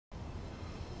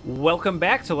Welcome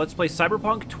back to Let's Play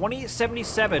Cyberpunk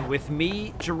 2077 with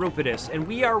me, Jerupidus, and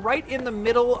we are right in the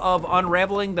middle of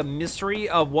unraveling the mystery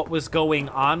of what was going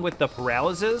on with the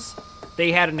Peralezes.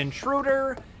 They had an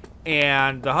intruder,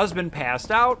 and the husband passed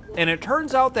out, and it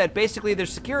turns out that basically their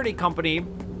security company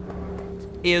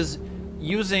is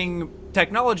using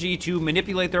technology to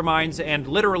manipulate their minds and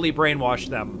literally brainwash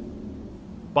them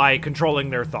by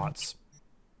controlling their thoughts.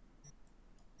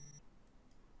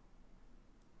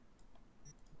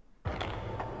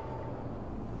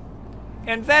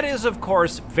 And that is, of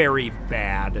course, very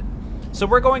bad. So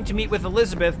we're going to meet with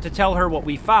Elizabeth to tell her what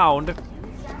we found.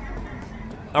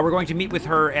 We're going to meet with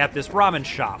her at this ramen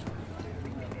shop.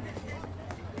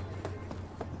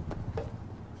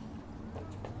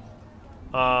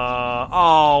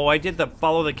 Oh, I did the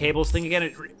follow the cables thing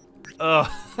again.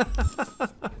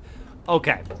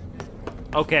 Okay.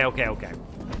 Okay.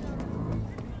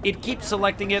 It keeps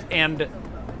selecting it, and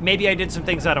maybe I did some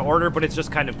things out of order, but it's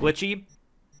just kind of glitchy.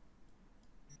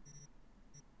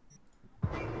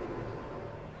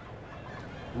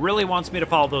 Really wants me to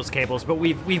follow those cables, but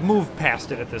we've moved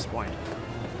past it at this point.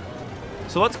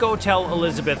 So let's go tell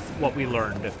Elizabeth what we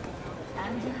learned.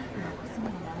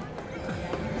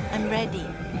 I'm ready.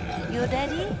 You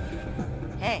ready?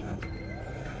 Hey.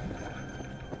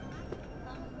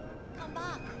 Come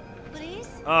back, please.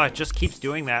 Oh, it just keeps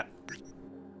doing that.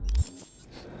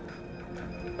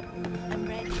 I'm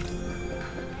ready.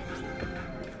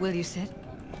 Will you sit?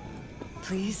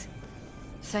 Please?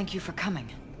 Thank you for coming.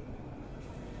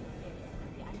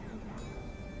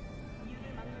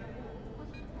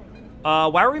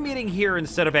 Why are we meeting here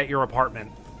instead of at your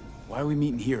apartment? Why are we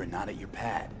meeting here and not at your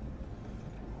pad?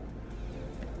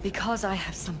 Because I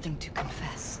have something to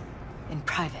confess. In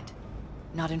private.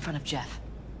 Not in front of Jeff.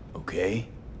 Okay,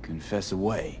 confess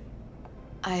away.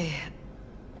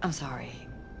 I'm sorry.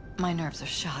 My nerves are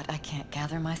shot. I can't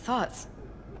gather my thoughts.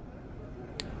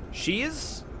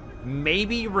 She's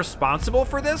maybe responsible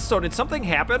for this? So did something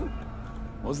happen?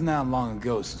 Wasn't that long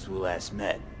ago since we last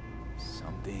met?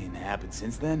 Something happened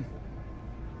since then?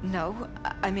 No,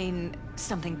 I mean,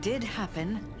 something did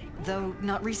happen, though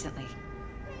not recently.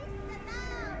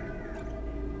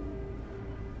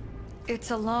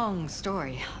 It's a long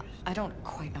story. I don't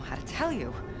quite know how to tell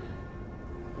you.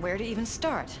 Where to even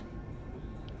start?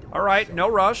 All right, no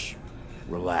rush.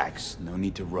 Relax, no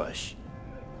need to rush.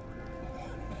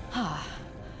 A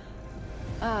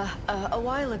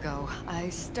while ago, I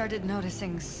started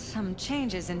noticing some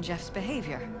changes in Jeff's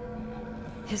behavior.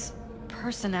 His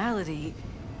personality,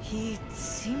 he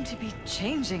seemed to be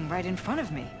changing right in front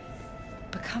of me.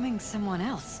 Becoming someone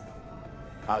else.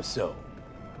 How so?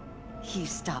 He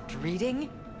stopped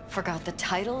reading, forgot the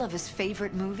title of his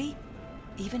favorite movie.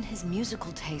 Even his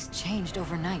musical taste changed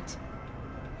overnight.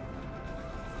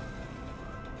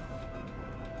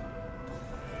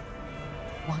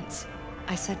 Once,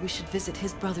 I said we should visit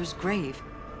his brother's grave,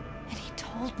 and he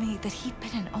told me that he'd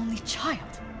been an only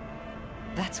child.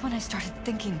 That's when I started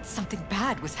thinking something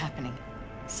bad was happening.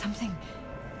 Something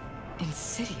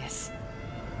insidious.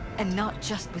 And not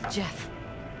just with Jeff.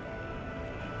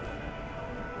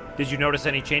 Did you notice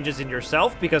any changes in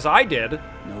yourself? Because I did.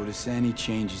 Notice any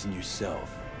changes in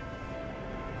yourself?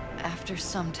 After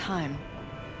some time,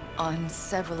 on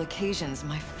several occasions,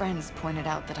 my friends pointed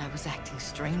out that I was acting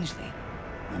strangely.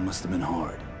 That must have been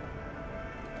hard.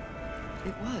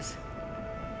 It was.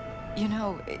 You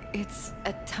know, it's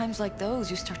at times like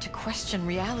those you start to question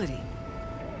reality.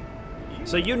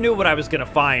 So you knew what I was gonna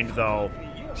find, though.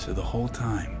 So the whole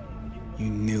time, you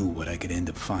knew what I could end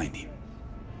up finding.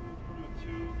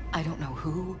 I don't know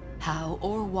who, how,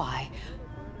 or why,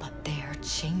 but they're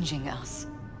changing us.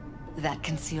 That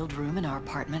concealed room in our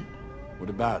apartment.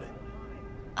 What about it?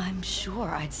 I'm sure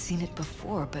I'd seen it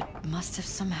before, but must have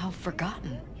somehow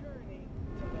forgotten.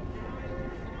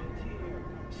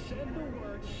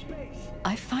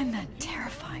 I find that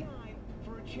terrifying.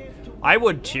 I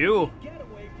would too.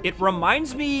 It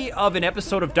reminds me of an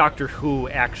episode of Doctor Who,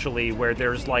 actually, where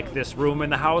there's like this room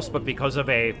in the house, but because of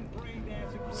a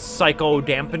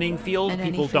psycho-dampening field, And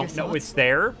people any don't fair know thoughts? it's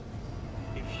there.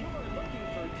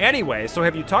 Anyway, so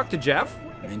have you talked to Jeff?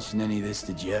 Mention any of this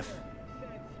to Jeff?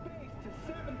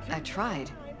 I tried.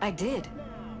 I did.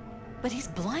 But he's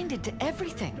blinded to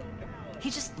everything. He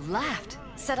just laughed,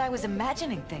 said I was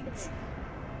imagining things.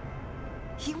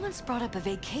 He once brought up a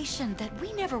vacation that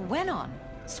we never went on.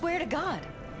 Swear to God.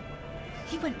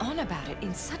 He went on about it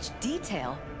in such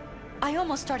detail, I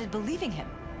almost started believing him.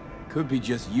 Could be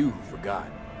just you who forgot.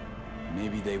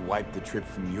 Maybe they wiped the trip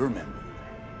from your memory.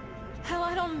 Hell,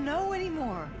 I don't know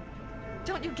anymore.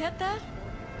 Don't you get that?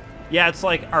 Yeah, it's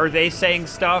like, are they saying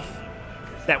stuff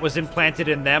that was implanted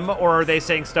in them, or are they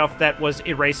saying stuff that was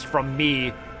erased from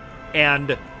me?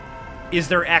 And is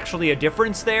there actually a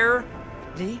difference there?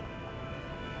 V?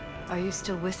 Are you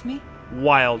still with me?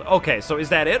 Wild. Okay, so is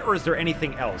that it, or is there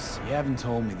anything else? You haven't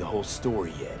told me the whole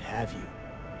story yet, have you?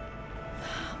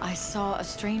 I saw a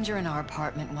stranger in our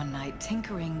apartment one night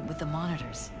tinkering with the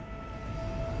monitors.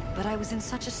 But I was in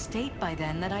such a state by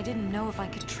then that I didn't know if I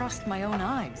could trust my own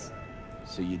eyes.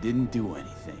 So you didn't do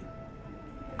anything?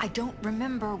 I don't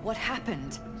remember what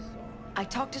happened. I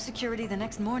talked to security the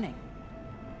next morning.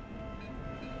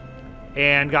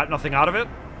 And got nothing out of it?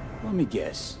 Let me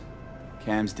guess.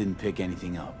 Cams didn't pick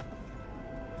anything up.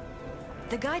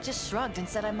 The guy just shrugged and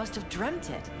said I must have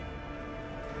dreamt it.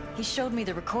 He showed me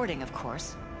the recording, of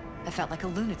course. I felt like a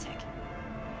lunatic.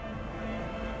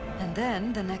 And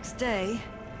then, the next day,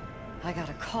 I got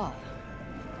a call.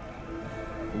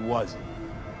 Who was it?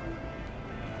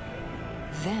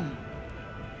 Them.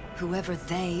 Whoever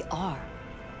they are.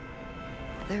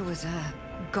 There was a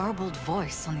garbled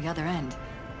voice on the other end.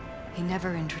 He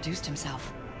never introduced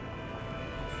himself.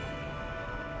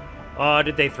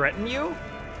 Did they threaten you?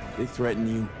 They threaten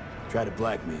you, try to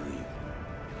blackmail you.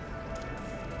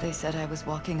 They said I was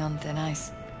walking on thin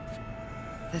ice.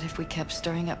 That if we kept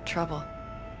stirring up trouble,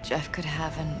 Jeff could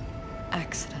have an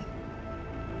accident.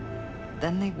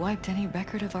 Then they wiped any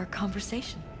record of our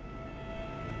conversation.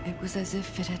 It was as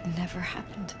if it had never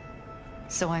happened.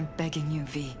 So I'm begging you,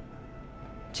 V.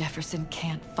 Jefferson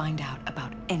can't find out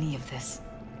about any of this.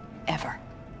 Ever.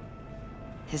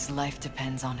 His life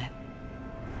depends on it.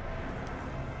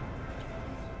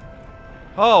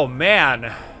 Oh,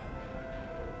 man.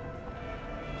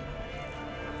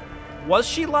 Was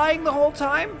she lying the whole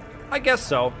time? I guess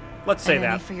so. Let's say And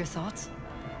any that. for your thoughts?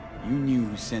 You knew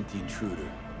who sent the intruder,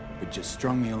 but just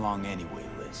strung me along anyway,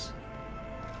 Liz.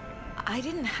 I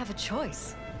didn't have a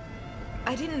choice.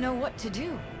 I didn't know what to do.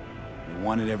 You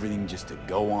wanted everything just to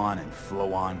go on and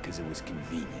flow on because it was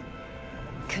convenient.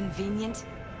 Convenient?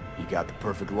 You got the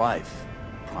perfect life.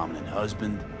 Prominent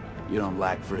husband. You don't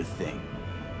lack for a thing.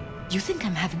 You think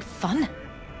I'm having fun?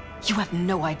 You have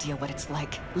no idea what it's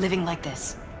like, living like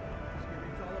this.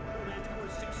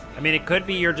 I mean, it could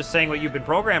be you're just saying what you've been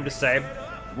programmed to say.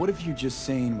 What if you're just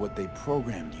saying what they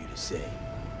programmed you to say?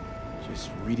 Just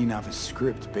reading off a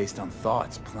script based on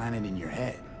thoughts planted in your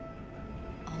head.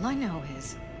 All I know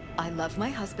is, I love my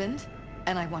husband,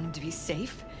 and I want him to be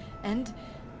safe, and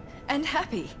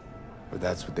happy. Or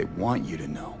that's what they want you to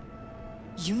know.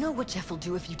 You know what Jeff will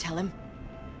do if you tell him?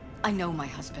 I know my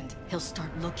husband. He'll start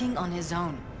looking on his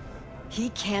own. He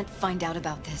can't find out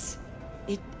about this.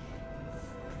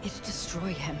 It'd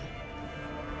destroy him.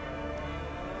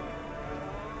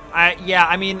 Yeah,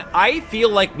 I mean, I feel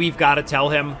like we've got to tell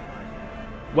him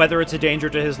whether it's a danger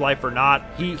to his life or not.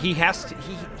 He has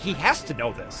to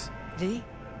know this. V?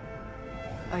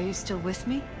 Are you still with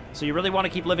me? So you really want to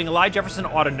keep living a lie? Jefferson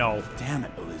ought to know. Damn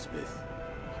it, Elizabeth.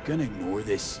 You gonna ignore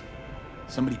this?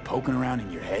 Somebody poking around in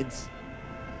your heads?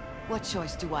 What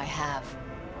choice do I have?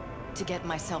 To get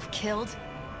myself killed?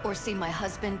 Or see my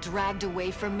husband dragged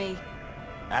away from me?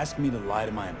 Ask me to lie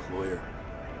to my employer.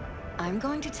 I'm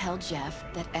going to tell Jeff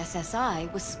that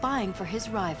SSI was spying for his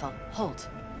rival, Holt.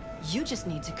 You just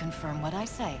need to confirm what I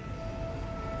say.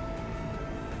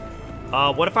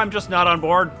 What if I'm just not on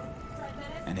board?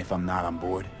 And if I'm not on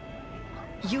board?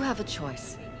 You have a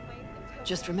choice.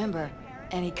 Just remember,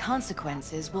 any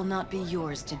consequences will not be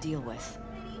yours to deal with.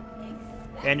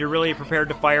 And you're really prepared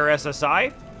to fire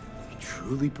SSI? You're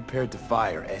truly prepared to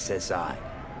fire SSI.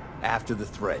 After the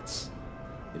threats.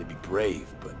 It'd be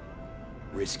brave, but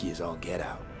risky as all get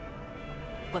out.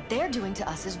 What they're doing to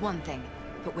us is one thing,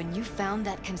 but when you found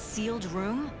that concealed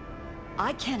room,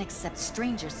 I can't accept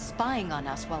strangers spying on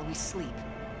us while we sleep.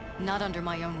 Not under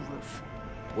my own roof.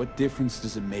 What difference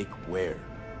does it make where?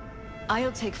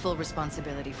 I'll take full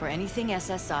responsibility for anything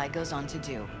SSI goes on to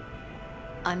do.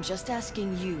 I'm just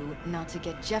asking you not to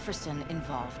get Jefferson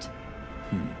involved.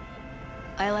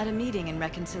 I'll add a meeting in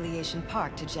Reconciliation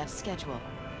Park to Jeff's schedule.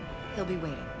 He'll be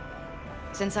waiting.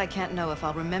 Since I can't know if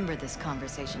I'll remember this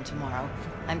conversation tomorrow,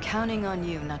 I'm counting on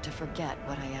you not to forget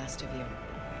what I asked of you.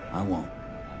 I won't.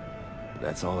 But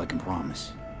that's all I can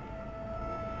promise.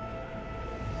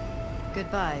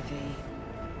 Goodbye, V.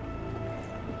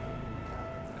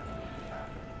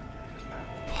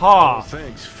 Ha! Oh,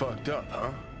 things fucked up,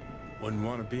 huh? Wouldn't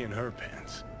want to be in her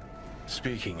pants.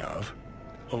 Speaking of,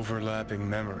 overlapping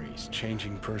memories,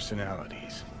 changing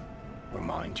personalities.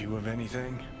 Remind you of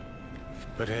anything?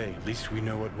 But hey, at least we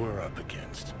know what we're up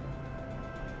against.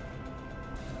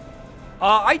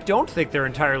 I don't think they're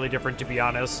entirely different, to be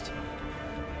honest.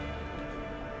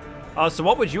 So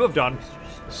what would you have done?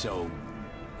 So,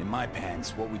 In my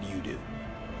pants, what would you do?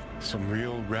 Some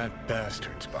real rat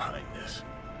bastards behind this.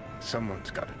 Someone's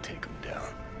gotta take them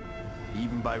down.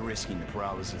 Even by risking the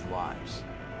Peralezes' lives.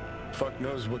 Fuck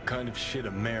knows what kind of shit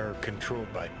a mayor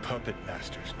controlled by puppet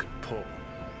masters could pull.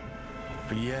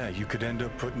 But yeah, you could end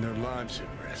up putting their lives at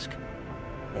risk.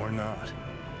 Or not.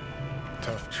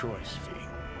 Tough choice, V.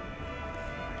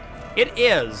 It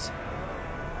is.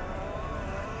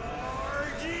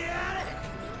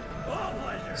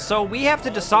 So we have to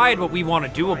decide what we want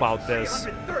to do about this.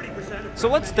 So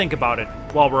let's think about it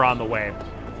while we're on the way.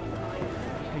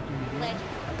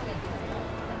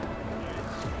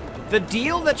 The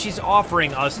deal that she's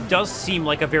offering us does seem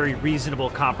like a very reasonable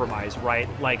compromise, right?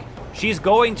 Like, she's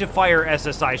going to fire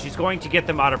SSI, she's going to get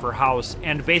them out of her house,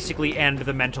 and basically end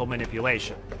the mental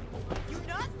manipulation.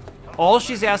 All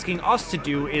she's asking us to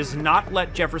do is not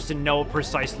let Jefferson know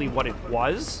precisely what it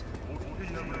was,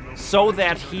 so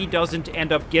that he doesn't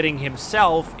end up getting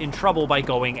himself in trouble by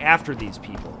going after these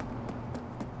people.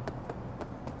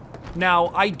 Now,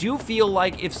 I do feel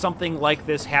like if something like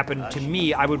this happened to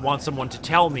me, I would want someone to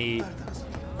tell me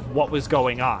what was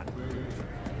going on.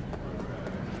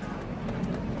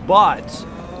 But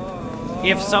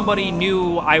if somebody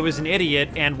knew I was an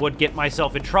idiot and would get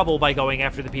myself in trouble by going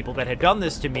after the people that had done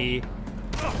this to me,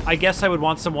 I guess I would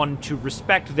want someone to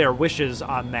respect their wishes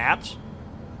on that.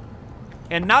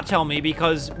 And not tell me,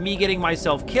 because me getting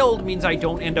myself killed means I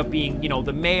don't end up being, you know,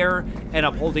 the mayor and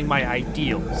upholding my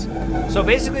ideals. So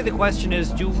basically the question is,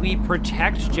 do we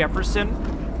protect Jefferson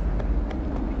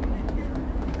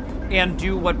and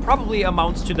do what probably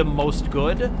amounts to the most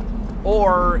good?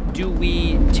 Or do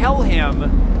we tell him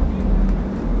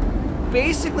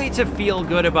basically to feel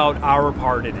good about our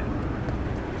part in it?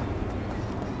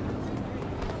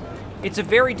 It's a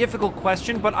very difficult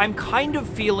question, but I'm kind of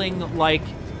feeling like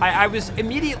I was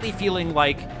immediately feeling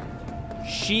like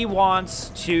she wants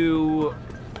to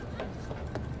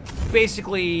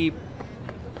basically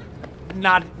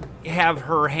not have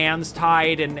her hands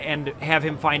tied and have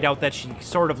him find out that she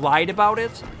sort of lied about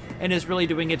it and is really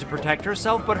doing it to protect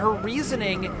herself. But her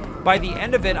reasoning, by the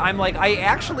end of it, I'm like, I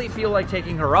actually feel like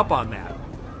taking her up on that,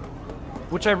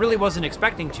 which I really wasn't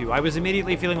expecting to. I was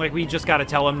immediately feeling like we just got to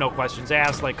tell him, no questions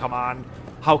asked, like, come on,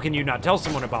 how can you not tell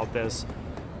someone about this?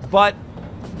 But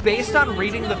based on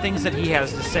reading the things that he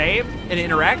has to say and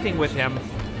interacting with him,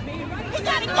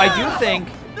 I do think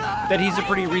that he's a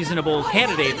pretty reasonable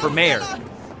candidate for mayor.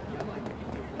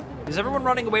 Is everyone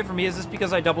running away from me? Is this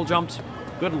because I double jumped?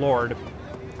 Good lord.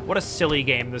 What a silly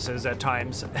game this is at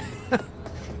times.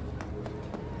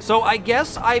 So I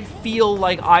guess I feel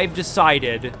like I've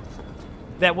decided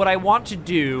that what I want to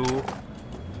do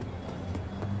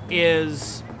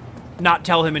is not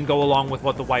tell him and go along with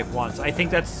what the wife wants. I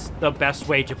think that's the best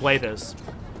way to play this.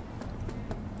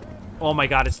 Oh my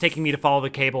god, it's taking me to follow the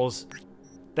cables.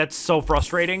 That's so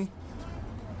frustrating.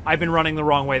 I've been running the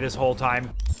wrong way this whole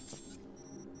time.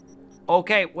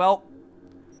 Okay, well,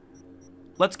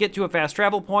 let's get to a fast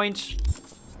travel point.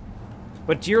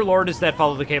 But dear lord, is that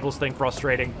follow the cables thing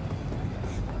frustrating.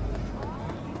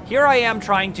 Here I am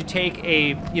trying to take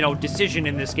a, you know, decision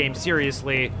in this game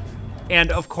seriously, and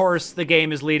of course the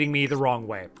game is leading me the wrong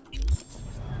way.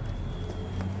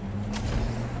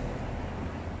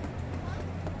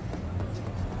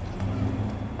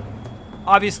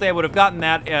 Obviously I would have gotten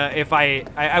that if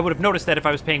I would have noticed that if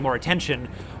I was paying more attention,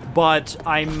 but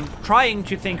I'm trying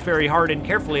to think very hard and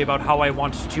carefully about how I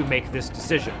want to make this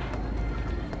decision.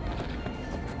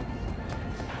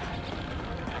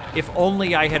 If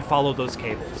only I had followed those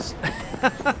cables.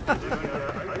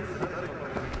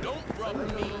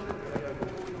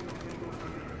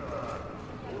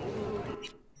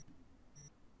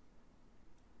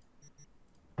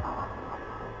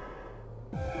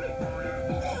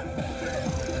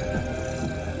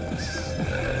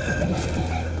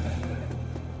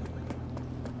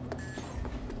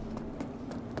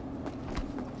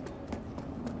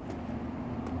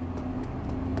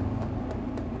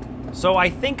 So I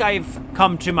think I've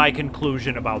come to my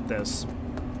conclusion about this.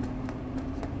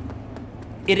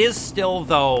 It is still,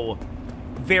 though,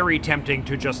 very tempting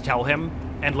to just tell him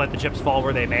and let the chips fall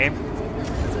where they may.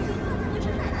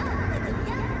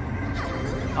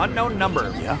 Unknown number.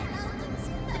 Yeah?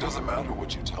 It doesn't matter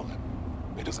what you tell him.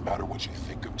 It doesn't matter what you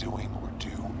think of doing or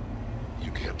do. You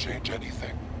can't change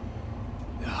anything.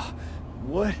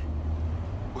 What?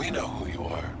 We know who you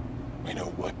are. We know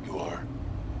what you are.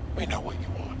 We know what you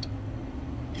want.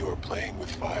 You are playing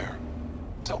with fire.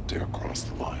 Don't dare cross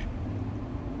the line.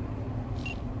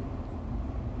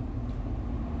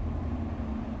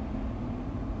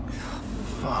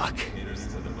 Fuck. Caters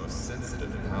to the most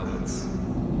sensitive palates.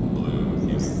 Blue,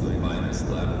 uselessly light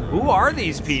Who are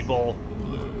these people?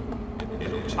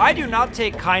 I do not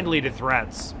take kindly to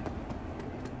threats.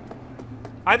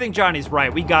 I think Johnny's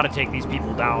right. We gotta take these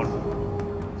people down.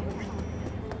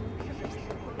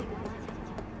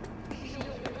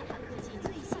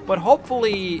 But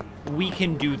hopefully we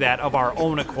can do that of our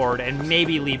own accord and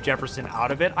maybe leave Jefferson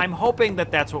out of it. I'm hoping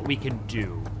that that's what we can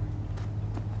do.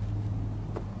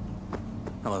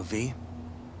 Hello, V.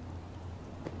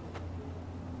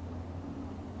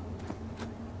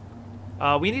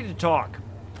 We need to talk.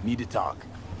 Need to talk.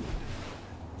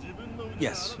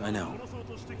 Yes, I know.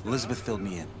 Elizabeth filled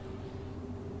me in.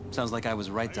 Sounds like I was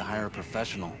right to hire a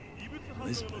professional.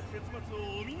 Elizabeth?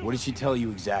 What did she tell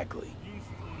you exactly?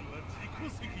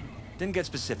 Didn't get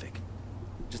specific.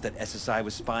 Just that SSI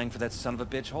was spying for that son of a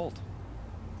bitch Holt.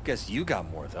 Guess you got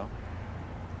more, though.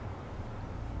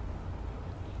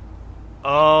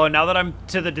 Oh, now that I'm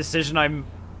to the decision,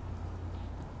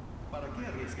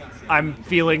 I'm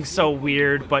feeling so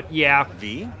weird, but yeah.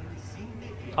 V?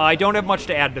 I don't have much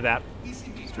to add to that.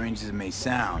 Strange as it may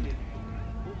sound,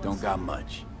 don't got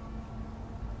much.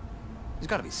 There's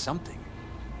gotta be something.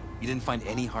 You didn't find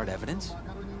any hard evidence?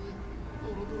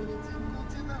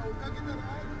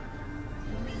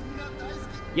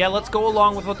 Yeah, let's go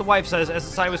along with what the wife says.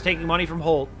 SSI was taking money from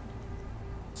Holt.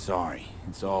 Sorry,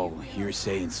 it's all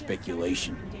hearsay and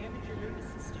speculation.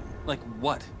 Like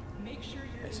what?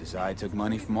 SSI took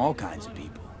money from all kinds of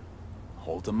people.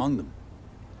 Holt among them.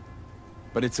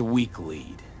 But it's a weak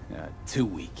lead. Too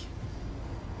weak.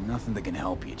 Nothing that can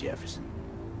help you, Jefferson.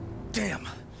 Damn.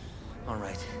 All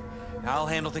right. I'll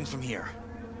handle things from here.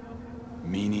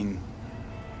 Meaning?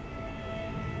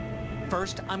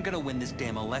 First, I'm gonna win this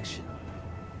damn election.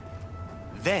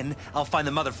 Then, I'll find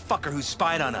the motherfucker who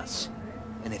spied on us.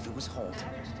 And if it was Holt,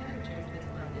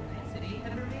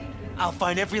 I'll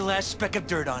find every last speck of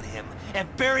dirt on him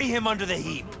and bury him under the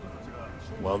heap.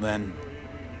 Well then,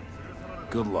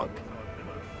 good luck.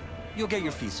 You'll get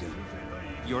your fee soon.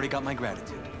 You already got my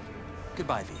gratitude.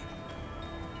 Goodbye, V.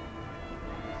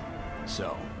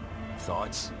 So,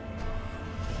 thoughts?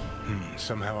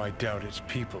 Somehow I doubt it's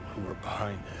people who are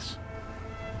behind this.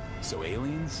 So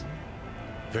aliens?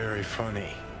 Very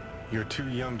funny. You're too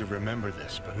young to remember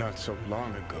this, but not so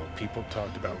long ago, people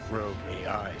talked about rogue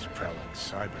AIs prowling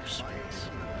cyberspace.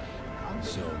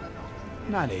 So,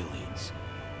 not aliens.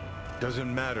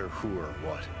 Doesn't matter who or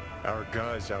what. Our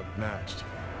guy's outmatched.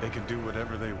 They can do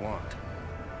whatever they want.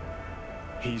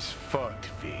 He's fucked,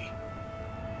 V.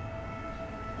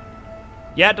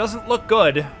 Yeah, it doesn't look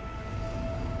good.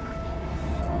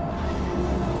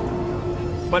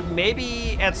 But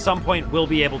maybe at some point we'll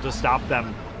be able to stop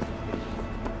them.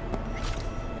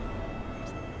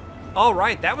 All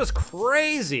right, that was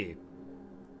crazy.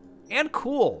 And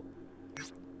cool.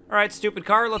 All right, stupid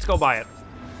car, let's go buy it.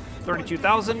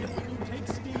 32,000.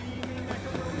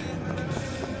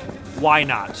 Why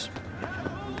not?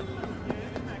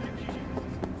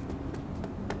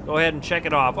 Go ahead and check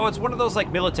it off. Oh, it's one of those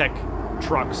like Militech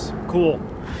trucks. Cool.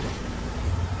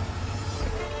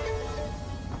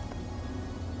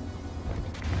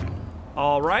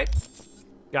 All right.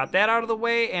 Got that out of the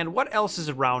way, and what else is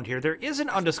around here? There is an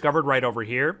undiscovered right over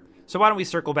here, so why don't we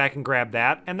circle back and grab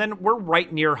that? And then we're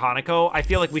right near Hanako. I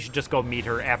feel like we should just go meet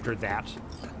her after that.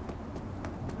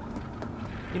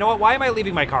 You know what? Why am I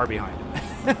leaving my car behind?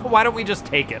 Why don't we just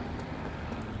take it?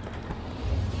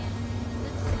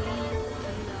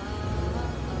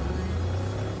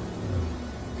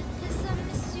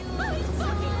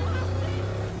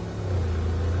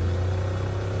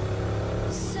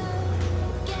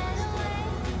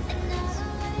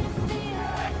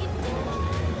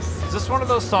 Is this one of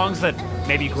those songs that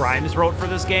maybe Grimes wrote for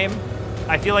this game?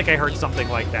 I feel like I heard something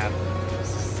like that.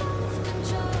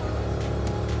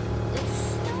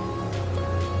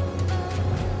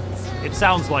 It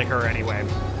sounds like her anyway.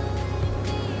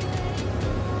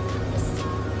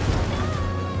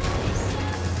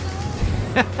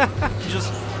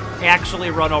 Just actually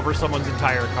run over someone's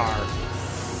entire car.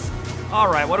 All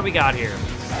right, what do we got here?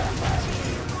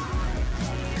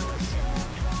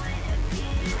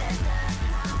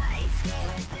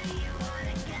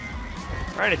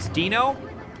 All right, it's Dino.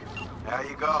 There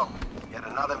you go. Yet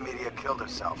another media killed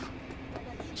herself.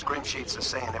 Screen sheets are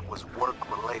saying it was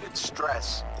work-related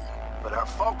stress, but our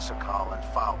folks are calling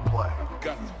foul play.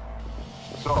 Got him.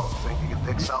 So, think you can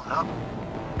pick something up?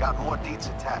 Got more deets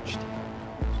attached.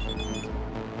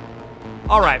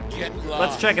 All right,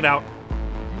 let's check it out.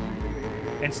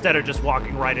 Instead of just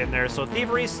walking right in there. So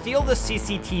thievery, steal the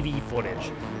CCTV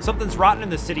footage. Something's rotten in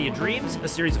the city of dreams, a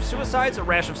series of suicides, a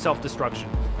rash of self-destruction.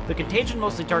 The contagion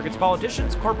mostly targets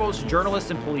politicians, corpos, journalists,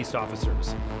 and police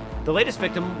officers. The latest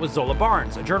victim was Zola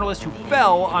Barnes, a journalist who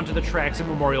fell onto the tracks at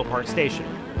Memorial Park Station.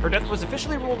 Her death was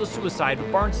officially ruled a suicide,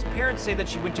 but Barnes' parents say that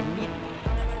she went to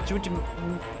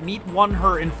meet one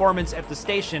her informants at the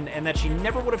station and that she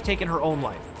never would have taken her own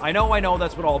life. I know,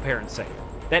 that's what all parents say.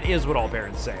 That is what all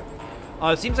parents say.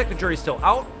 It seems like the jury's still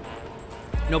out.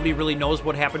 Nobody really knows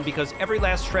what happened because every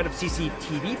last shred of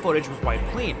CCTV footage was wiped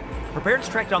clean. Her parents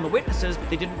tracked down the witnesses, but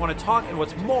they didn't want to talk, and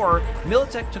what's more,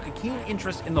 Militech took a keen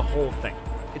interest in the whole thing.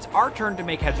 It's our turn to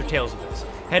make heads or tails of this.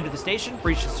 Head to the station,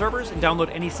 breach the servers, and download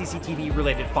any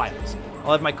CCTV-related files.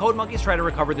 I'll have my code monkeys try to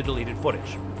recover the deleted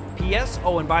footage. P.S.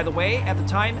 Oh, and by the way, at the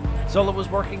time, Zola was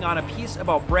working on a piece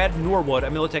about Brad Norwood, a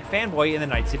Militech fanboy in the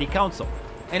Night City Council.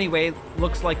 Anyway,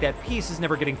 looks like that piece is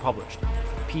never getting published.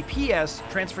 PPS,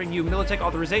 transferring you Militech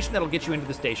authorization that'll get you into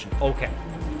the station. Okay.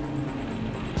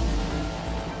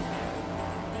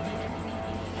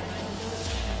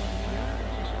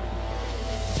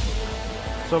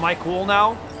 So am I cool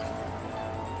now?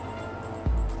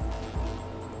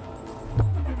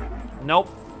 Nope.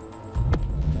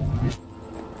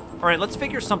 Alright, let's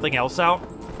figure something else out.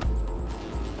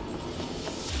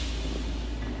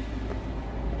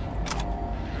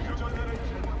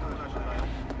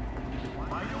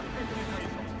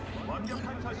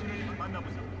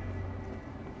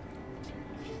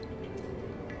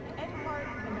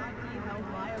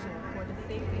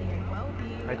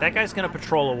 Alright, that guy's gonna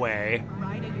patrol away.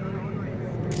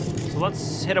 So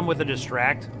let's hit him with a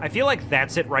distract. I feel like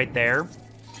that's it right there.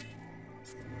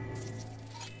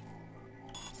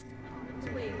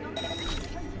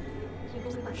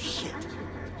 Shit.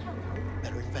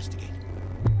 Better investigate.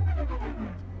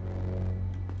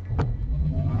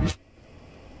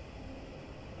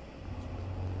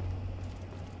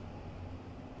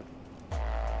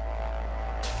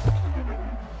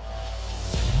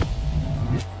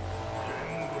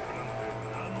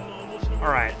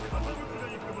 All right.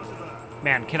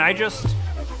 Man, can I just...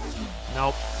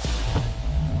 Nope.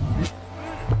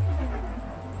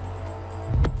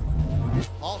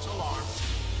 False alarm.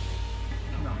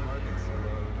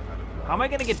 How am I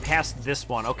gonna get past this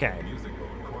one? Okay.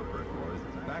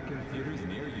 Back in theaters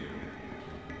near you.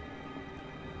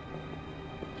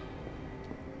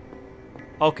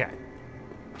 Okay.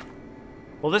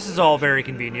 Well, this is all very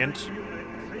convenient.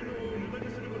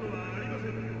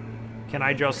 Can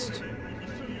I just...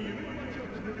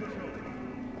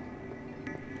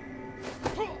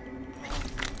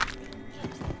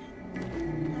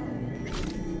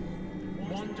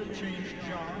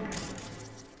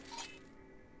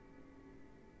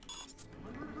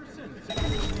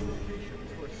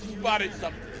 Spotted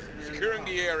something. Securing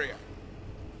the area.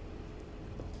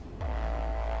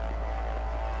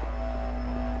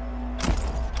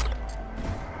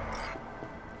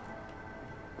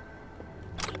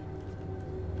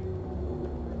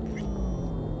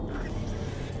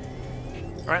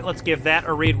 All right, let's give that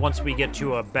a read once we get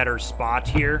to a better spot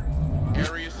here.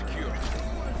 Area secure.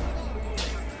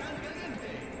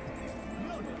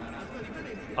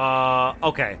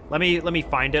 Okay. Let me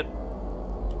find it.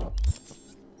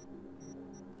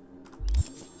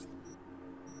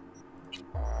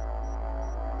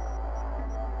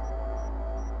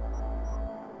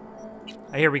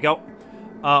 Here we go.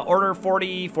 Order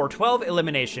 4412,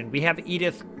 elimination. We have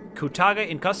Edith Kutaga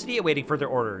in custody, awaiting further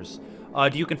orders.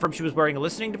 Do you confirm she was wearing a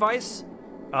listening device?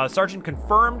 Sergeant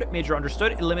confirmed. Major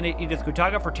understood. Eliminate Edith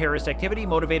Kutaga for terrorist activity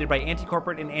motivated by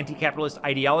anti-corporate and anti-capitalist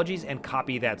ideologies, and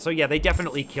copy that. So yeah, they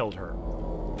definitely killed her.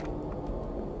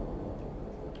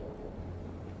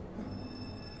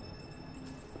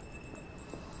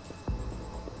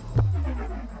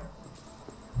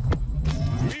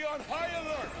 Be on high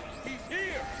alert. He's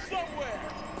here somewhere.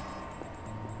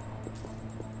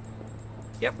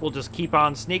 Yep, we'll just keep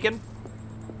on sneaking.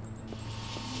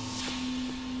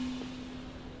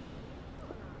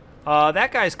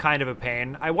 That guy's kind of a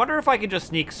pain. I wonder if I can just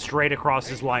sneak straight across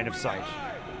his line of sight.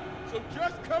 So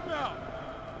just come out.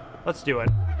 Let's do it.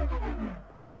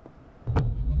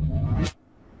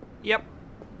 Yep.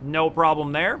 No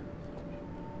problem there.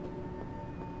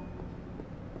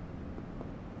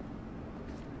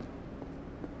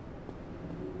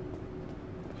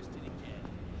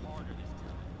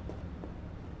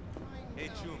 Hey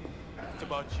June, what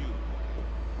about you?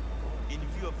 In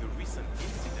view of the recent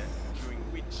incident during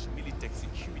which Militech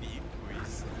security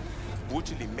employees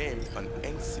brutally maimed an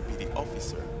NCPD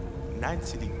officer, 9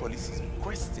 City Police is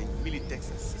requesting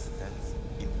Militech's assistance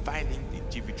in finding the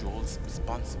individuals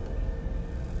responsible.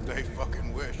 They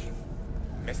fucking wish.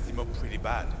 Messed him up pretty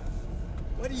bad.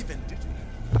 What do you even do to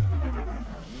him?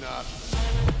 Nothing.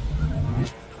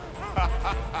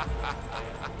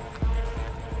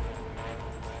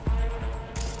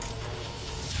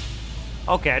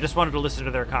 Okay, I just wanted to listen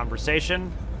to their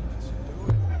conversation.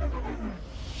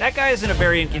 That guy is in a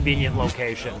very inconvenient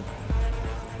location.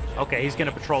 Okay, he's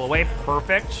gonna patrol away.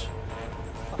 Perfect.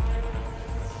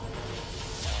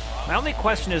 My only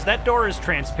question is, that door is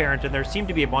transparent and there seem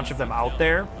to be a bunch of them out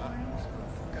there.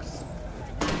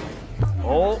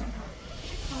 Oh.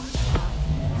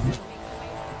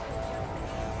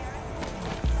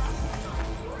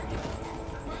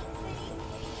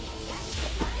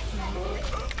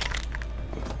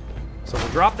 So we'll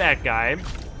drop that guy.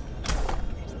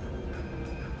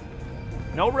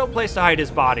 No real place to hide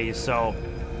his body, so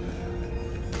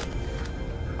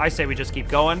I say we just keep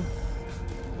going.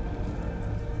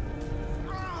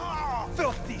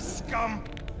 Filthy scum!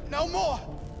 No more!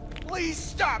 Please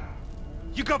stop!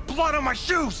 You got blood on my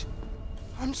shoes!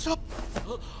 I'm so...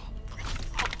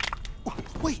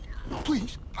 Wait,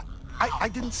 please. I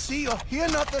didn't see or hear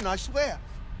nothing, I swear.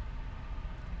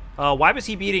 Why was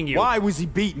he beating you? Why was he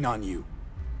beating on you?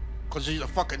 Because he's a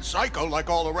fucking psycho like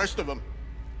all the rest of them.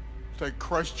 Thank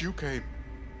Christ you came.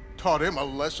 Taught him a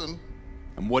lesson.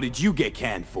 And what did you get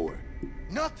canned for?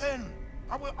 Nothing.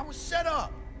 I was set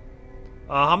up.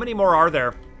 How many more are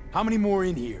there? How many more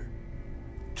in here?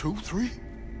 2, 3?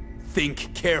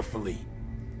 Think carefully.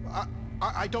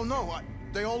 I don't know.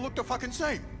 They all look the fucking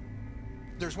same.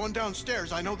 There's one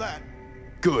downstairs, I know that.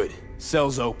 Good.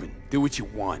 Cell's open. Do what you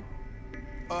want.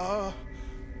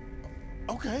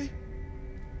 Okay.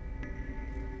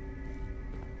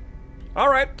 All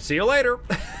right, see you later.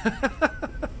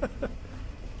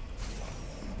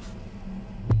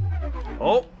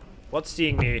 Oh, what's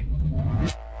seeing me?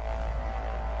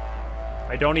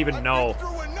 I don't even know.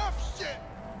 Through enough shit.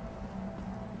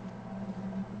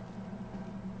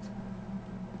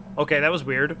 Okay, that was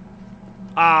weird.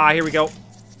 Ah, here we go.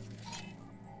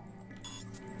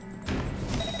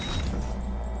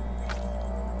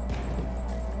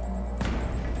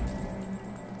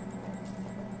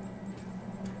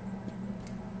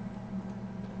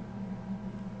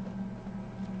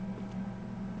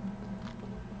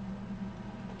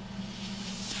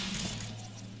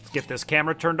 Get this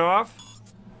camera turned off.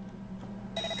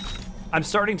 I'm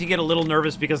starting to get a little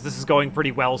nervous because this is going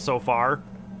pretty well so far.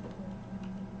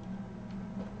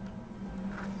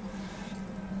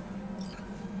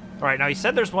 All right, now he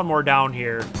said there's one more down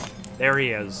here. There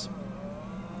he is.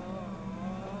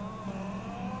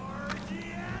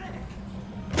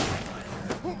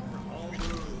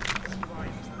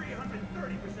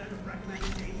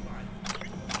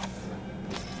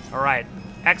 All right,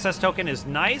 access token is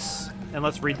nice. And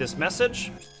let's read this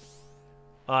message.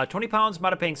 20 pounds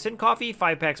Matapang Sin Coffee,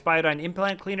 5 packs Biodine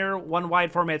Implant Cleaner, 1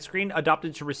 wide format screen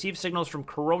adopted to receive signals from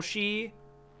Kuroshi.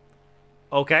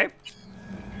 Okay.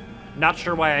 Not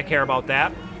sure why I care about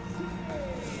that.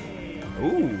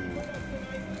 Ooh.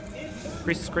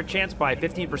 Increases crit chance by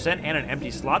 15% and an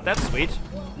empty slot. That's sweet.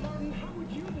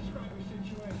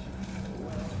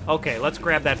 Okay, let's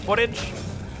grab that footage.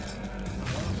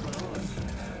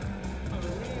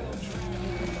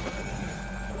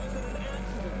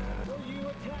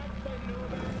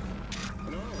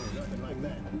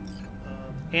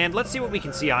 And let's see what we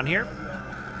can see on here.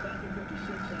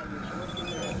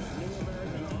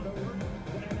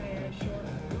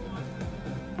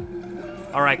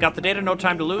 All right, got the data, no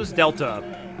time to lose. Delta.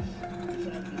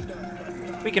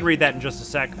 We can read that in just a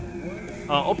sec.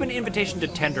 Open invitation to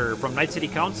tender from Night City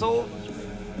Council.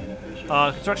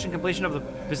 Construction completion of the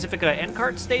Pacifica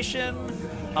N-Cart station.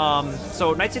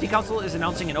 So Night City Council is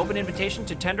announcing an open invitation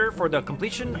to tender for the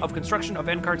completion of construction of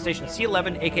N-Cart station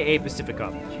C11, aka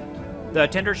Pacifica. The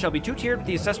tender shall be two-tiered with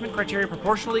the assessment criteria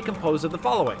proportionally composed of the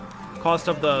following. Cost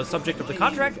of the subject of the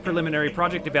contract, preliminary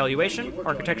project evaluation,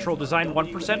 architectural design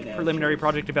 1%, preliminary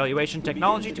project evaluation,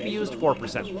 technology to be used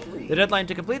 4%. The deadline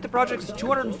to complete the project is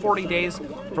 240 days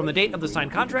from the date of the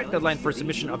signed contract. Deadline for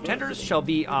submission of tenders shall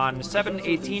be on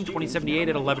 7/18/2078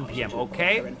 at 11 p.m.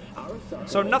 Okay.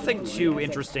 So nothing too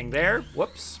interesting there.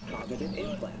 Whoops.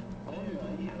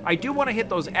 I do want to hit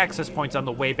those access points on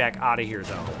the way back out of here,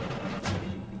 though.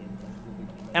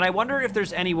 And I wonder if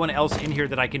there's anyone else in here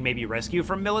that I can maybe rescue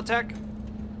from Militech.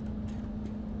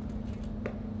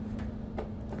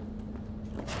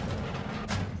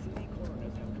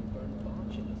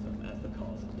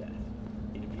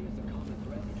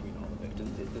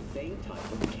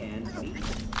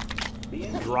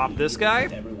 Drop this guy.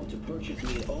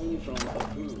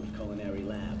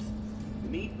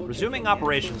 Resuming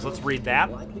operations. Let's read that.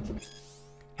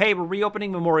 Hey, we're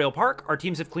reopening Memorial Park. Our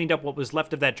teams have cleaned up what was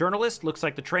left of that journalist. Looks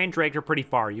like the train dragged her pretty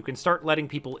far. You can start letting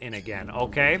people in again,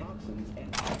 okay?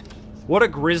 What a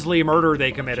grisly murder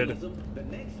they committed.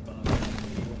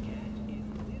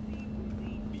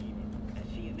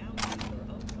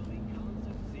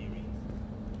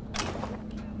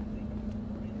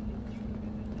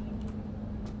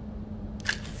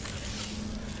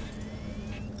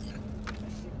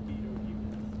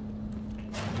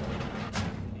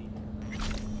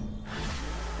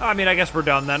 I mean, I guess we're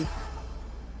done then.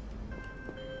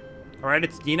 Alright,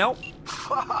 it's Dino.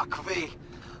 Fuck, V.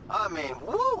 I mean,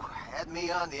 woo! Had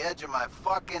me on the edge of my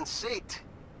fucking seat.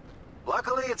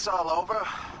 Luckily, it's all over.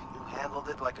 You handled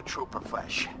it like a true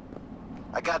profesh.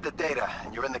 I got the data,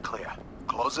 and you're in the clear.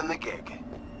 Closing the gig.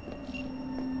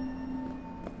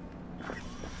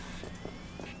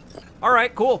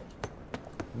 Alright, cool.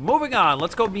 Moving on,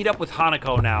 let's go meet up with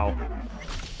Hanako now.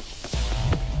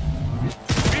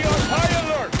 Be on high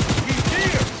alert! He's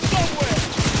here,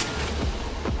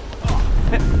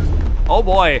 somewhere! Oh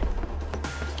boy.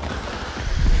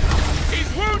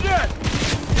 He's wounded!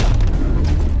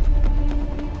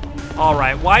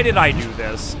 Alright, why did I do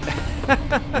this?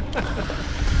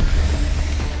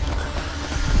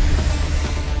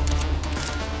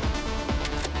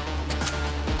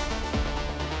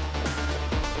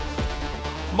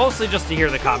 Mostly just to hear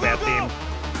the combat theme.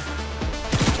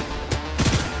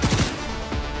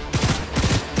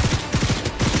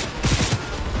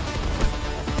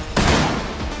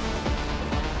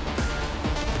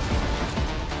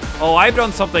 Oh, I've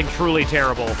done something truly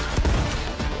terrible.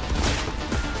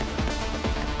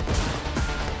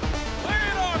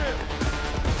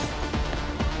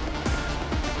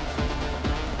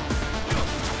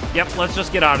 Yep, let's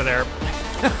just get out of there.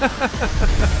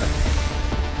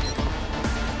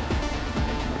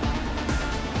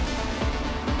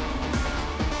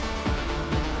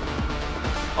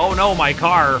 Oh no, my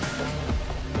car.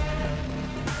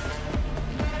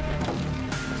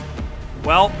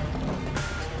 Well,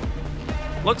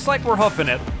 looks like we're hoofing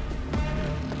it.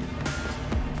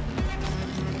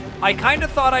 I kind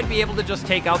of thought I'd be able to just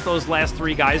take out those last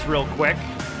 3 guys real quick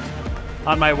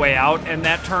on my way out, and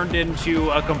that turned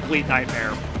into a complete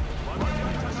nightmare.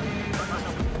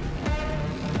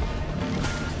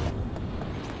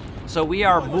 So we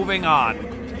are moving on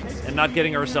and not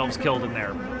getting ourselves killed in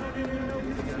there.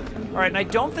 All right, and I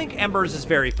don't think Embers is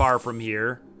very far from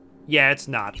here. Yeah, it's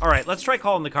not. All right, let's try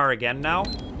calling the car again now.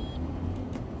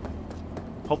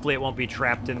 Hopefully it won't be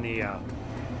trapped in the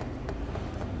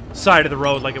side of the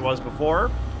road like it was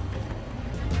before.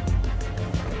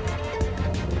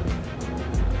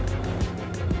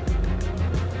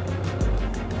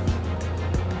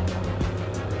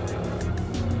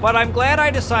 But I'm glad I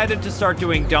decided to start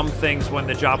doing dumb things when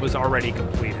the job was already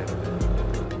completed.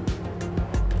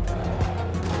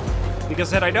 Because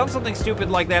had I done something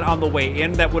stupid like that on the way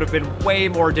in, that would have been way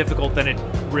more difficult than it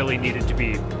really needed to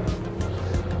be.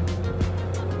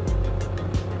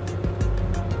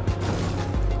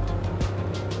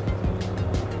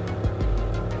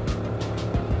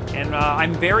 And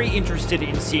I'm very interested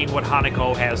in seeing what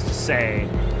Hanako has to say.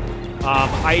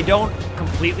 I don't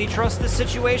completely trust this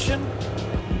situation,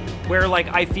 where, like,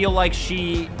 I feel like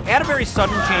she had a very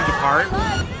sudden change of heart.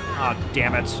 Oh,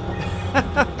 damn it.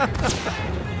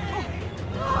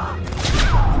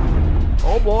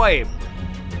 Oh boy.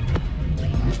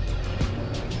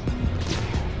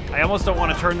 I almost don't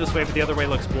want to turn this way, but the other way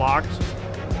looks blocked.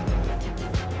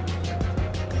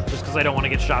 Just because I don't want to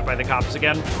get shot by the cops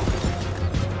again.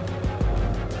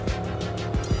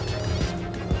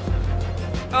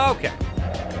 Okay.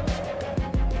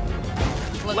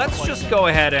 Let's just go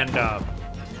ahead and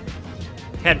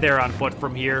head there on foot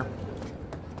from here.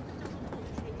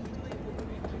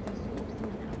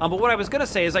 But what I was going to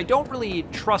say is I don't really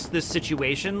trust this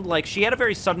situation. Like, she had a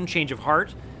very sudden change of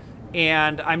heart,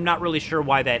 and I'm not really sure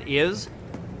why that is.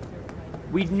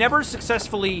 We'd never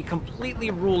successfully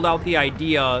completely ruled out the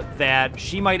idea that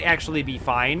she might actually be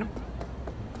fine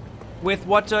with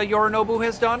what Yorinobu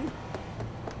has done.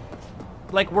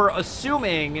 Like, we're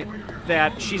assuming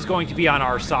that she's going to be on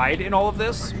our side in all of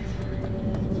this,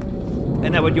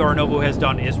 and that what Yorinobu has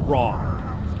done is wrong.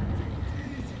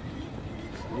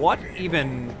 What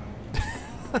even?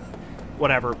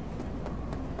 Whatever.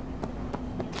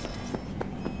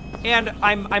 And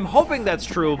I'm hoping that's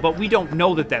true, but we don't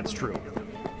know that that's true.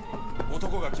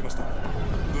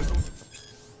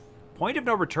 Point of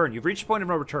no return. You've reached point of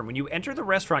no return. When you enter the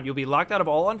restaurant, you'll be locked out of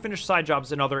all unfinished side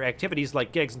jobs and other activities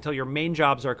like gigs until your main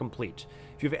jobs are complete.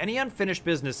 If you have any unfinished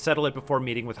business, settle it before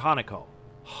meeting with Hanako.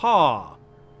 Ha.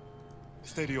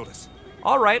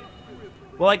 All right.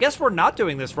 Well, I guess we're not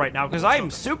doing this right now, because I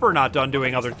am super not done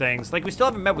doing other things. Like, we still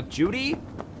haven't met with Judy?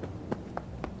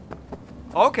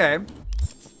 Okay.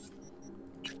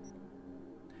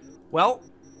 Well,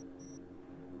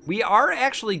 we are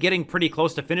actually getting pretty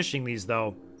close to finishing these,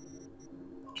 though.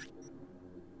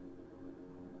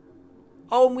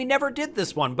 Oh, and we never did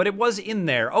this one, but it was in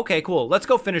there. Okay, cool. Let's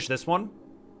go finish this one.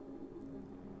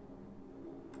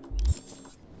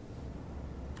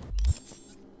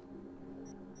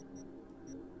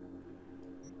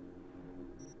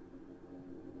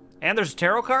 And there's a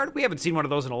tarot card? We haven't seen one of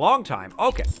those in a long time.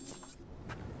 Okay.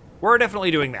 We're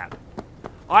definitely doing that.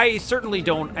 I certainly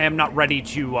am not ready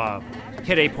to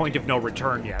hit a point of no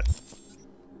return yet.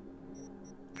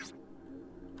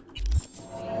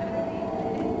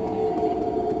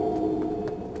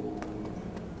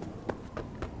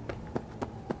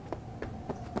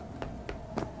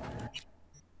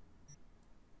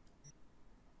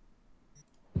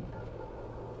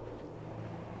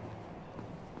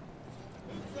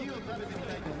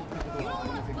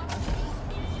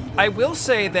 I will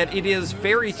say that it is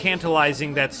very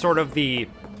tantalizing that sort of the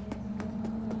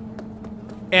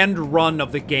end run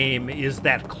of the game is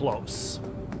that close.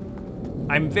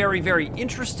 I'm very, very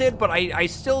interested, but I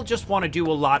still just want to do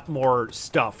a lot more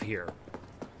stuff here.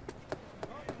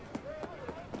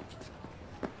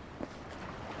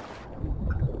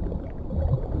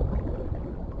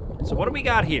 So what do we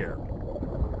got here?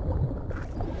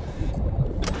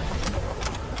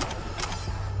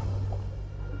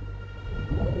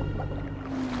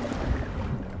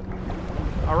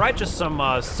 Alright, just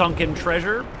some sunken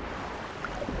treasure.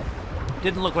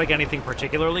 Didn't look like anything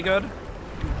particularly good.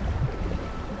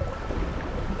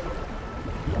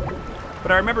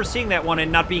 But I remember seeing that one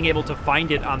and not being able to find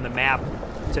it on the map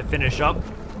to finish up.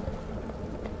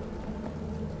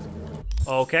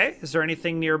 Okay, is there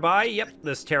anything nearby? Yep,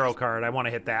 this tarot card. I want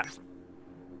to hit that.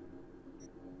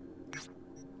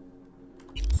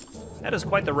 That is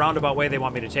quite the roundabout way they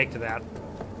want me to take to that.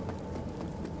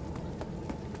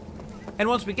 And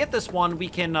once we get this one, we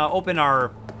can open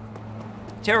our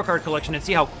tarot card collection and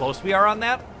see how close we are on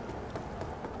that.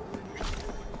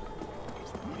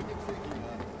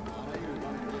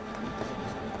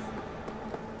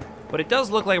 But it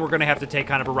does look like we're going to have to take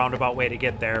kind of a roundabout way to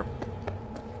get there.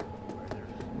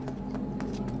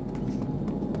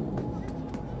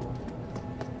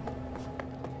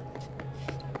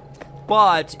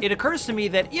 But it occurs to me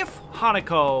that if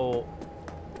Hanako...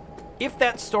 if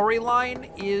that storyline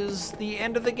is the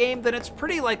end of the game, then it's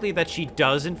pretty likely that she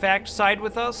does, in fact, side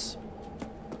with us.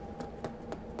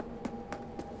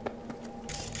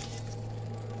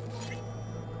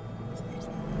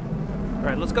 All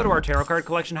right, let's go to our tarot card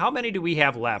collection. How many do we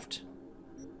have left?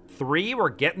 3? We're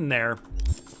getting there.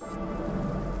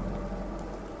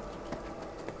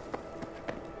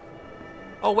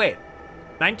 Oh, wait.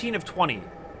 19 of 20.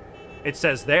 It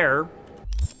says there.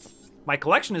 My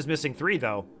collection is missing 3,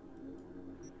 though.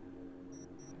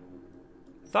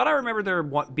 Thought I remember there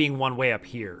being one way up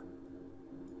here.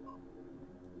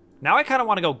 Now I kind of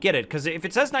want to go get it, because if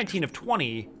it says 19 of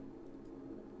 20...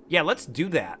 yeah, let's do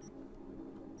that.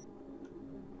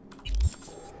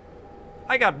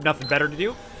 I got nothing better to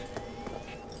do.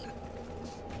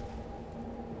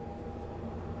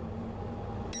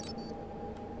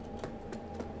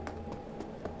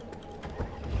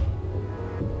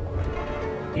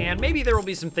 And maybe there will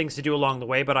be some things to do along the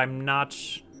way, but I'm not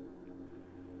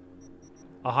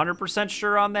 100%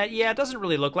 sure on that. Yeah, it doesn't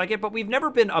really look like it, but we've never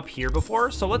been up here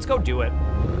before, so let's go do it.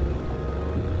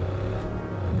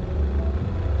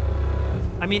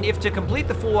 I mean, if to complete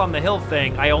the Fool on the Hill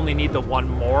thing, I only need the one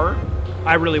more,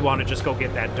 I really want to just go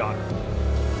get that done.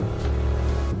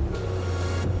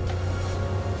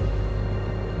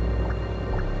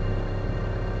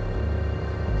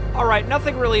 Alright,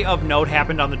 nothing really of note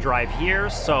happened on the drive here,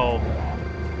 so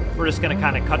we're just going to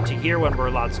kind of cut to here when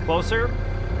we're lots closer.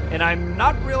 And I'm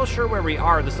not real sure where we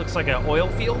are. This looks like an oil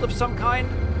field of some kind.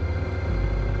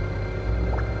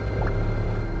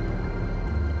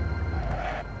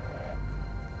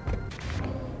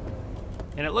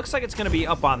 And it looks like it's going to be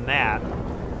up on that.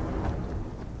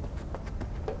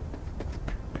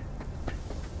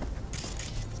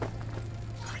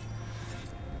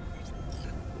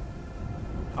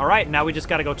 Alright, now we just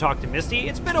gotta go talk to Misty.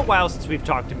 It's been a while since we've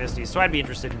talked to Misty, so I'd be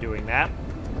interested in doing that.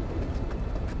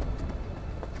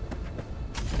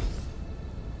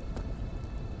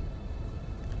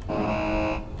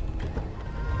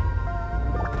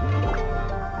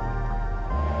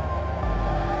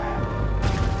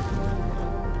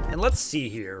 And let's see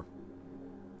here.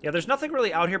 Yeah, there's nothing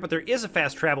really out here, but there is a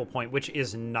fast travel point, which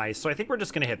is nice. So I think we're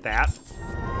just gonna hit that.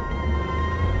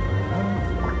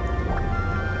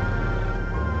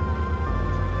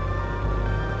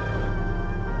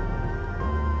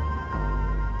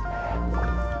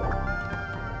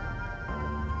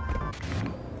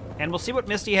 And we'll see what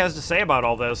Misty has to say about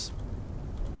all this.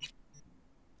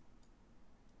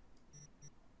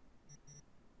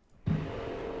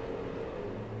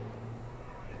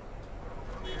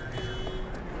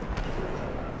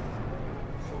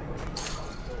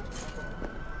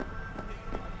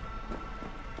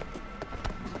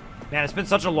 Man, it's been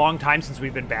such a long time since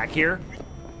we've been back here.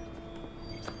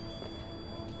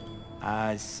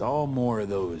 I saw more of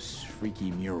those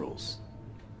freaky murals.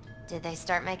 Did they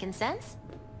start making sense?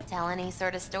 Tell any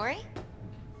sort of story?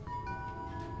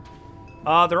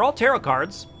 They're all tarot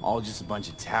cards. All just a bunch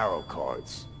of tarot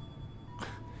cards.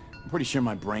 I'm pretty sure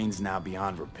my brain's now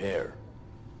beyond repair.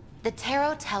 The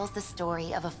tarot tells the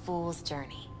story of a fool's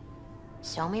journey.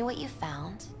 Show me what you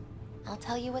found. I'll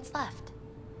tell you what's left.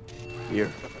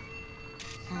 Here.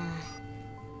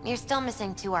 You're still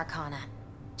missing 2 arcana.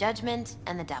 Judgment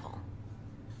and the devil.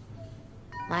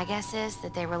 My guess is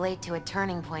that they relate to a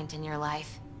turning point in your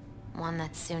life. One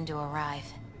that's soon to arrive.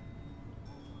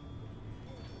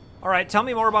 Alright, tell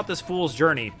me more about this fool's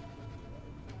journey.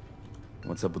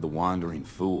 What's up with the wandering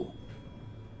fool?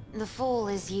 The fool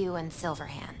is you and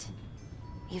Silverhand.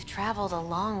 You've traveled a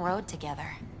long road together.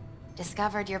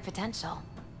 Discovered your potential.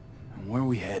 And where are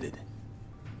we headed?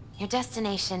 Your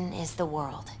destination is the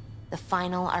world. The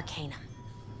final arcanum.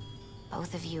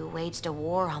 Both of you waged a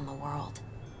war on the world.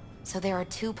 So there are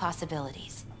 2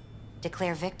 possibilities.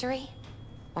 Declare victory,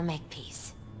 or make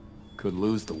peace. Could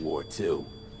lose the war, too.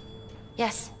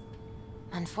 Yes.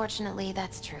 Unfortunately,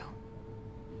 that's true.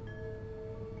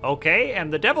 Okay,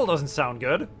 and the devil doesn't sound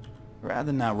good.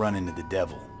 Rather not run into the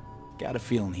devil. Got a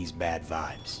feeling he's bad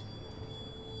vibes.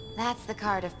 That's the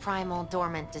card of primal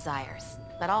dormant desires,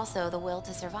 but also the will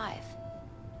to survive.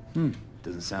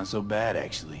 Doesn't sound so bad,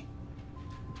 actually.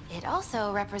 It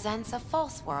also represents a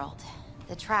false world.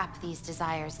 The trap these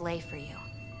desires lay for you.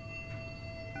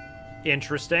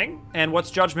 Interesting. And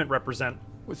what's judgment represent?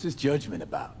 What's this judgment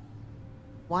about?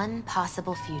 One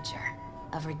possible future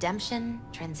of redemption,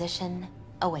 transition,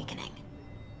 awakening.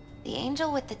 The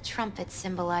angel with the trumpet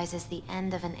symbolizes the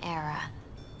end of an era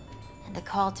and the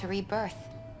call to rebirth,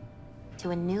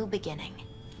 to a new beginning.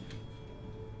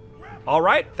 All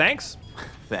right, thanks.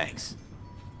 Thanks.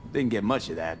 Didn't get much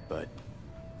of that, but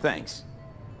thanks.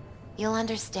 You'll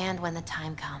understand when the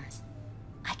time comes.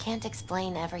 I can't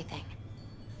explain everything.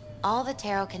 All the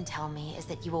tarot can tell me is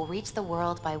that you will reach the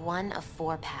world by one of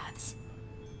 4 paths.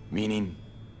 Meaning?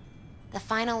 The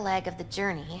final leg of the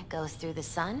journey goes through the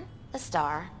sun, the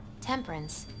star,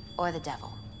 temperance, or the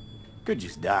devil. Could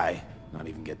just die. Not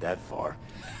even get that far.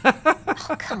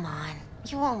 Oh, come on.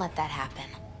 You won't let that happen.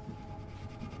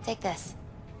 Take this.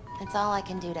 It's all I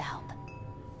can do to help.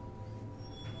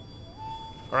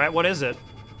 All right, what is it?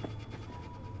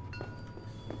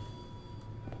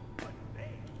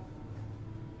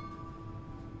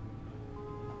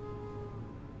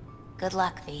 Good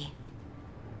luck, V.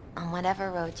 On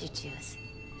whatever road you choose.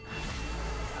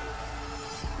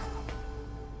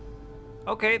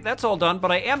 Okay, that's all done,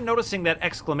 but I am noticing that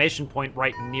exclamation point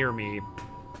right near me.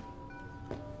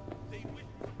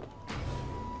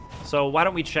 So why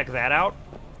don't we check that out?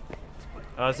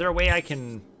 Is there a way I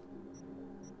can...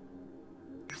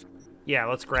 Yeah,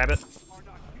 let's grab it.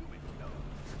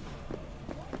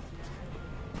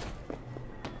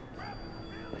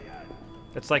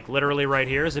 It's like literally right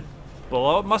here. Is it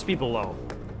below? It must be below.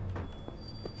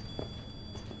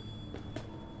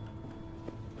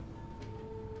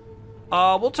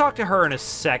 We'll talk to her in a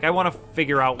sec. I want to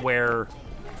figure out where...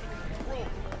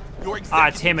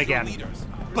 it's him again. Leaders,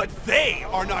 but they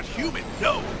are not human,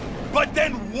 no. But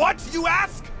then what, you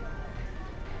ask?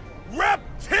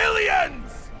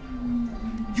 Reptilians!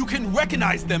 You can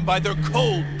recognize them by their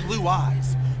cold blue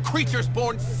eyes. Creatures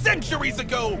born centuries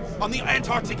ago on the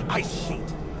Antarctic ice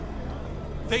sheet.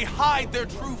 They hide their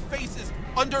true faces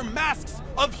under masks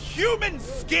of human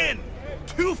skin.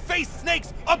 Two-faced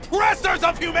snakes, oppressors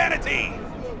of humanity!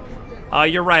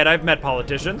 You're right, I've met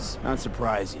politicians. Not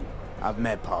surprising. I've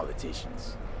met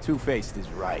politicians. Two-faced is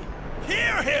right.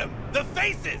 Hear him! The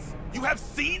faces! You have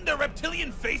seen their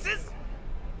reptilian faces?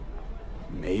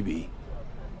 Maybe.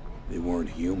 They weren't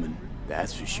human,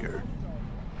 that's for sure.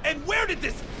 And where did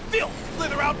this filth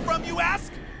slither out from, you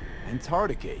ask?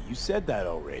 Antarctica, you said that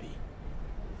already.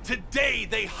 Today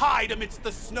they hide amidst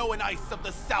the snow and ice of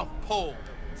the South Pole.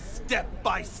 Step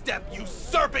by step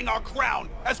usurping our crown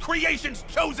as creation's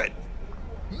chosen.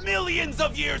 Millions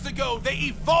of years ago, they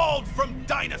evolved from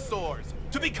dinosaurs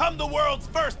to become the world's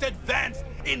first advanced,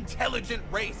 intelligent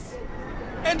race.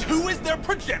 And who is their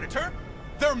progenitor?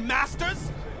 Their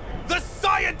masters? The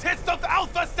scientists of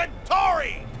Alpha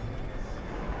Centauri!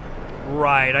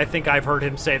 Right, I think I've heard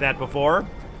him say that before.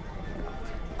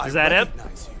 Is that it?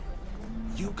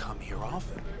 You come here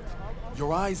often.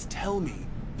 Your eyes tell me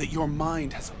that your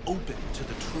mind has opened to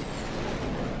the truth.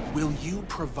 Will you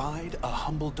provide a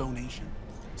humble donation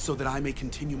so that I may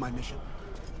continue my mission?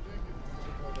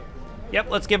 Yep,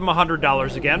 let's give him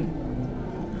 $100 again.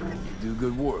 You do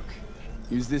good work.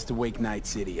 Use this to wake Night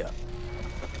City up.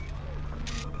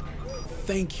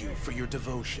 Thank you for your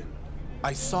devotion.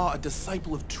 I saw a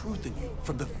disciple of truth in you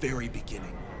from the very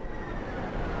beginning.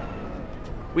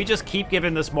 We just keep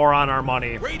giving this moron our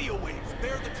money. Radio waves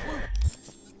bear the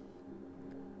truth.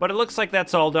 But it looks like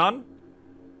that's all done.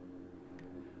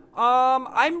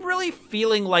 I'm really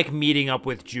feeling like meeting up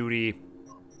with Judy.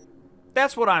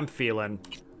 That's what I'm feeling.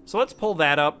 So let's pull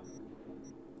that up.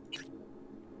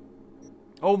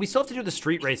 Oh, we still have to do the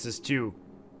street races, too.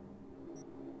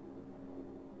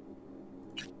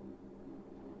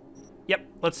 Yep,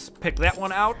 let's pick that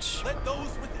one out. Let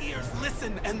those with ears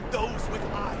listen and those with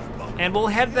eyes look. And we'll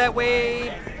head that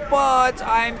way, but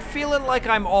I'm feeling like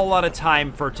I'm all out of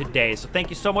time for today. So thank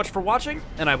you so much for watching,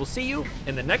 and I will see you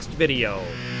in the next video.